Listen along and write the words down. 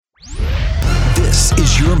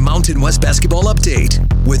Mountain West Basketball Update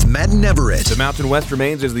with Matt and Everett. The Mountain West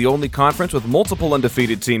remains as the only conference with multiple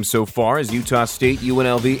undefeated teams so far, as Utah State,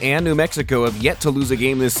 UNLV, and New Mexico have yet to lose a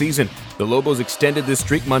game this season. The Lobos extended this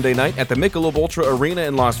streak Monday night at the Michelob Ultra Arena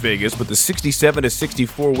in Las Vegas with the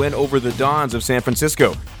 67-64 win over the Dons of San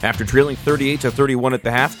Francisco. After trailing 38-31 at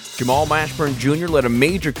the half, Jamal Mashburn Jr. led a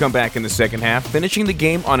major comeback in the second half, finishing the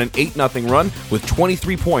game on an 8-0 run with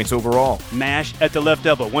 23 points overall. Mash at the left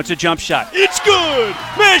elbow, wants a jump shot. It's good!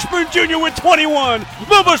 Mashburn Jr. with 21.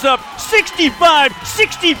 Lobos up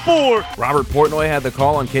 65-64. Robert Portnoy had the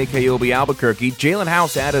call on KKOB Albuquerque. Jalen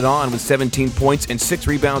House added on with 17 points and 6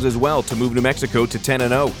 rebounds as well to move New Mexico to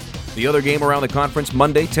 10-0. The other game around the conference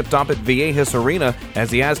Monday tipped off at Viejas Arena as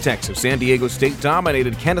the Aztecs of San Diego State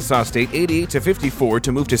dominated Kennesaw State 88-54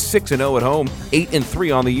 to move to 6-0 at home,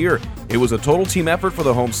 8-3 on the year. It was a total team effort for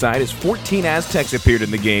the home side as 14 Aztecs appeared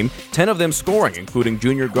in the game, 10 of them scoring, including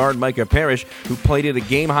junior guard Micah Parrish, who played at a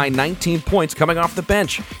game-high 19 points coming off the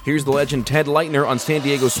bench. Here's the legend Ted Leitner on San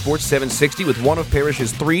Diego Sports 760 with one of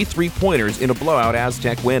Parrish's 3 3-pointers in a blowout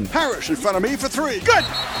Aztec win. Parrish in front of me for 3. Good!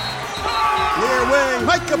 Near wing,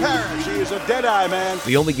 Micah Parrish. He is a dead-eye man.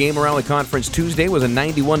 The only game around the conference Tuesday was a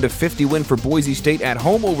 91-50 win for Boise State at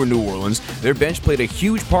home over New Orleans. Their bench played a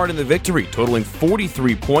huge part in the victory, totaling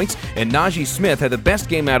 43 points, and Najee Smith had the best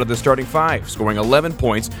game out of the starting 5, scoring 11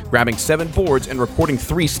 points, grabbing 7 boards, and recording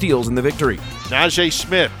 3 steals in the victory. Najee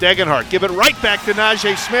Smith, Degenhart, give it right back to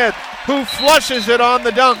Najee Smith, who flushes it on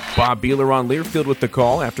the dunk. Bob Beeler on Learfield with the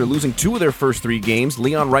call. After losing 2 of their first 3 games,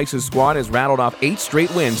 Leon Rice's squad has rattled off 8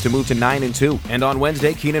 straight wins to move to 9-2. And on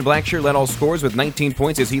Wednesday, Keenan Blackshear led all scores with 19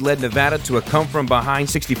 points as he led Nevada to a come-from-behind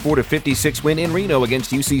 64-56 win in Reno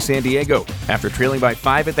against UC San Diego. After trailing by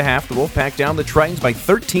 5 at the half, the Wolfpack downed the Tritons by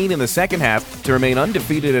 13 in the second half to remain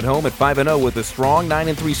undefeated at home at 5-0 with a strong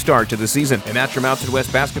 9-3 start to the season. And that's your Mountain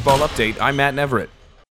West Basketball Update. I'm Matt Everett.